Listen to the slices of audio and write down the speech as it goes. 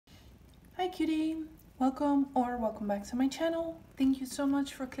Hi cutie! Welcome back to my channel. Thank you so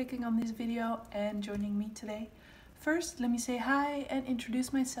much for clicking on this video and joining me today. First, let me say hi and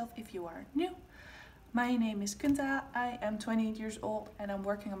introduce myself if you are new. My name is Kunta, I am 28 years old and I'm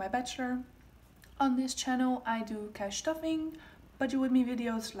working on my bachelor. On this channel I do cash stuffing, budget with me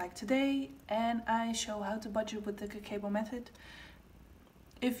videos like today, and I show how to budget with the Kakeibo method.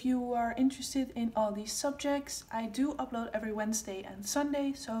 If you are interested in all these subjects, I do upload every Wednesday and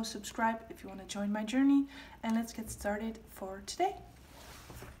Sunday, so subscribe if you want to join my journey, and let's get started for today.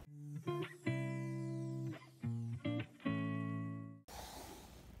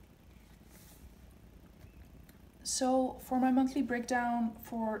 So for my monthly breakdown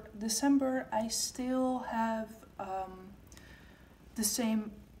for December, I still have the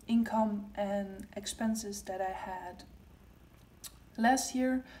same income and expenses that I had last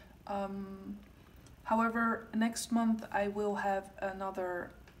year. However, next month I will have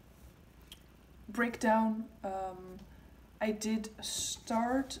another breakdown. I did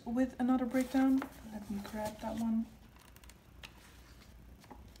start with another breakdown. Let me grab that one.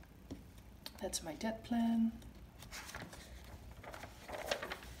 That's my debt plan.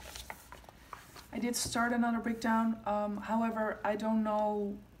 I did start another breakdown. However, I don't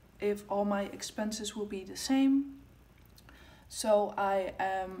know if all my expenses will be the same. So I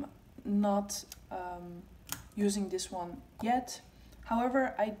am not using this one yet.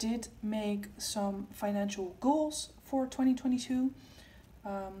 However, I did make some financial goals for 2022.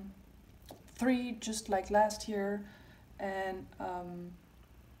 3 just like last year, and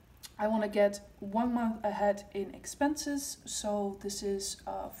I want to get 1 month ahead in expenses. So this is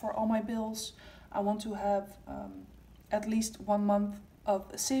for all my bills. I want to have at least 1 month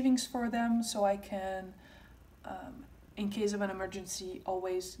of savings for them, so I can in case of an emergency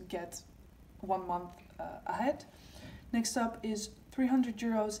always get 1 month ahead. Next up is 300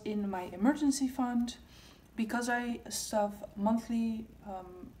 euros in my emergency fund. Because I stuff monthly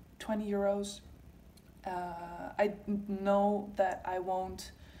 20 euros, I know that I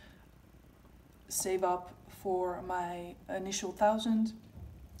won't save up for my initial 1,000,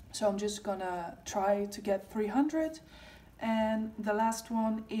 so I'm just gonna try to get 300. And the last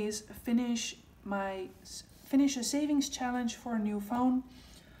one is finish a savings challenge for a new phone.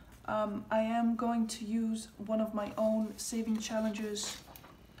 I am going to use one of my own saving challenges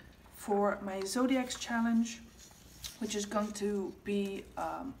for my Zodiac challenge, which is going to be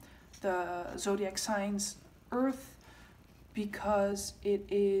the Zodiac signs Earth, because it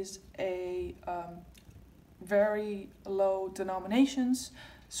is a very low denominations.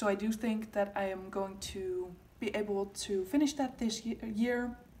 So I do think that I am going to be able to finish that this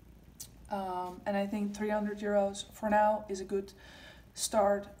year. And I think 300 euros for now is a good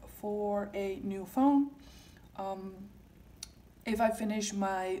start for a new phone. If I finish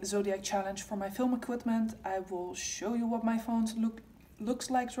my Zodiac challenge for my film equipment, I will show you what my phone looks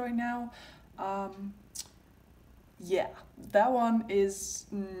like right now. Yeah, that one is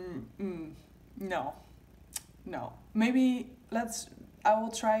no. Maybe I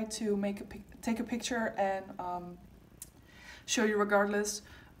will try to take a picture and show you regardless.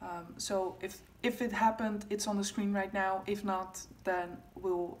 So if it happened, it's on the screen right now. If not, then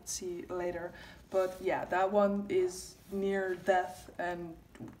we'll see later. But yeah, that one is near death and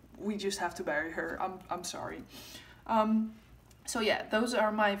we just have to bury her. I'm sorry. So yeah, those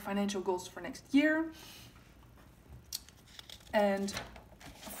are my financial goals for next year. And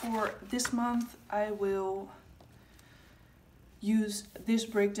for this month, I will use this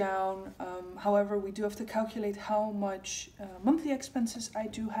breakdown. However, we do have to calculate how much monthly expenses I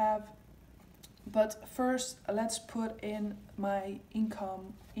do have. But first, let's put in my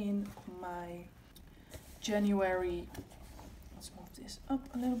income in my January. Let's move this up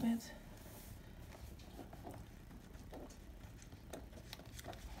a little bit.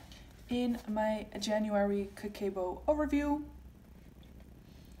 In my January Kakeibo overview.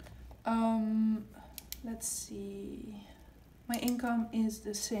 Let's see. My income is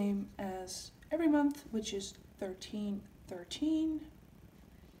the same as every month, which is 13.13.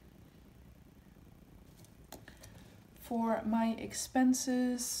 For my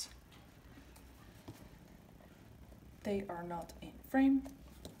expenses, they are not in frame,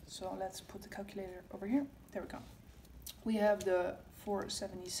 so let's put the calculator over here. There we go. We have the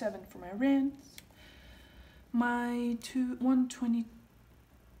 477 for my rent, my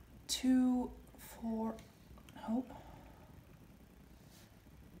 122 for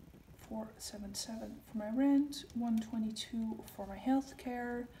 477 for my rent, 122 for my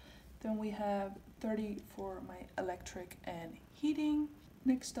healthcare. Then we have 30 for my electric and heating.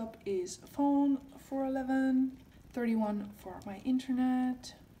 Next up is phone, 411, 31 for my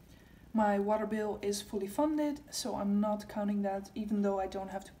internet, My water bill is fully funded, so I'm not counting that, even though I don't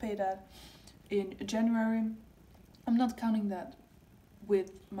have to pay that in January. I'm not counting that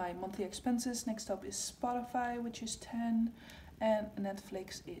with my monthly expenses. Next up is Spotify, which is 10, and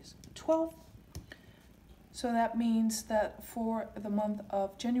Netflix is 12. So that means that for the month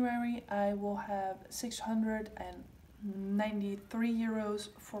of January, I will have 693 euros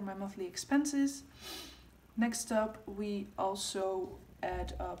for my monthly expenses. Next up, we also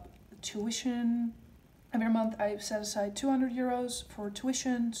add up tuition. Every month I set aside 200 euros for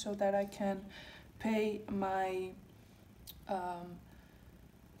tuition so that I can pay my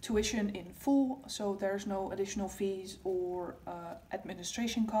tuition in full, so there's no additional fees or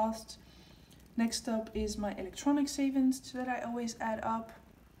administration costs. Next up is my electronic savings that I always add up,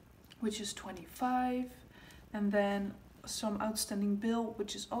 which is 25, and then some outstanding bill,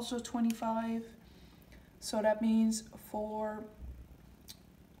 which is also 25. So that means for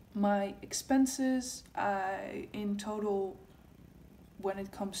my expenses, in total, when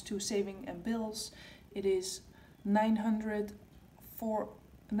it comes to saving and bills, it is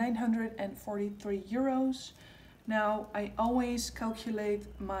 943 euros. Now, I always calculate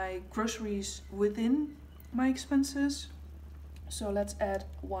my groceries within my expenses. So let's add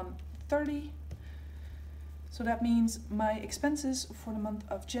 130. So that means my expenses for the month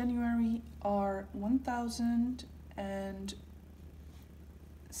of January are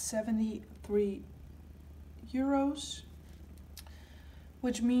 1,073 euros.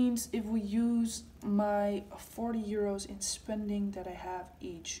 Which means if we use my 40 euros in spending that I have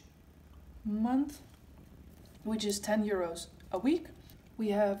each month, which is 10 euros a week, we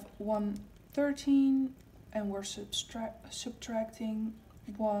have 113, and we're subtracting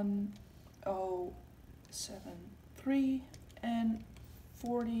 1073, and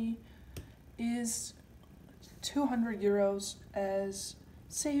 40 is 200 euros as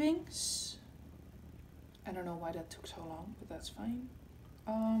savings. I don't know why that took so long, but that's fine.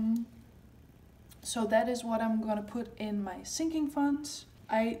 So that is what I'm gonna put in my sinking funds.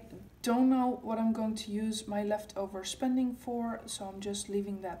 I don't know what I'm going to use my leftover spending for, so I'm just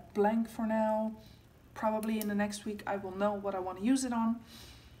leaving that blank for now. Probably in the next week I will know what I want to use it on.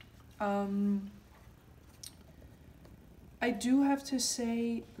 I do have to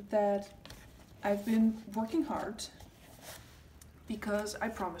say that I've been working hard because I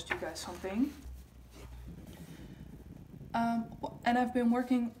promised you guys something. And I've been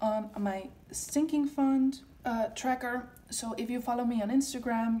working on my sinking fund tracker. So if you follow me on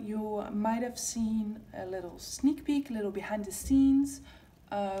Instagram, you might have seen a little sneak peek, a little behind the scenes.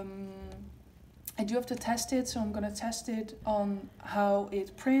 I do have to test it, so I'm gonna test it on how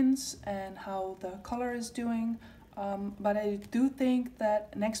it prints and how the color is doing. But I do think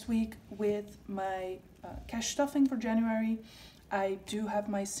that next week with my cash stuffing for January, I do have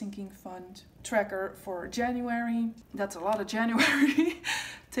my sinking fund tracker for January. That's a lot of January.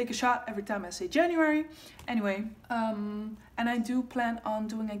 Take a shot every time I say January. Anyway, and I do plan on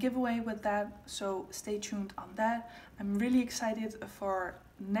doing a giveaway with that, so stay tuned on that. I'm really excited for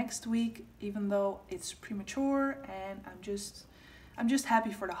next week, even though it's premature, and I'm just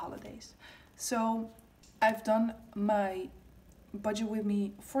happy for the holidays. So I've done my budget with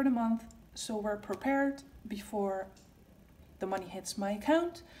me for the month, so we're prepared before the money hits my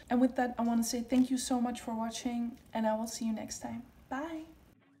account. And with that, I want to say thank you so much for watching, and I will see you next time. Bye!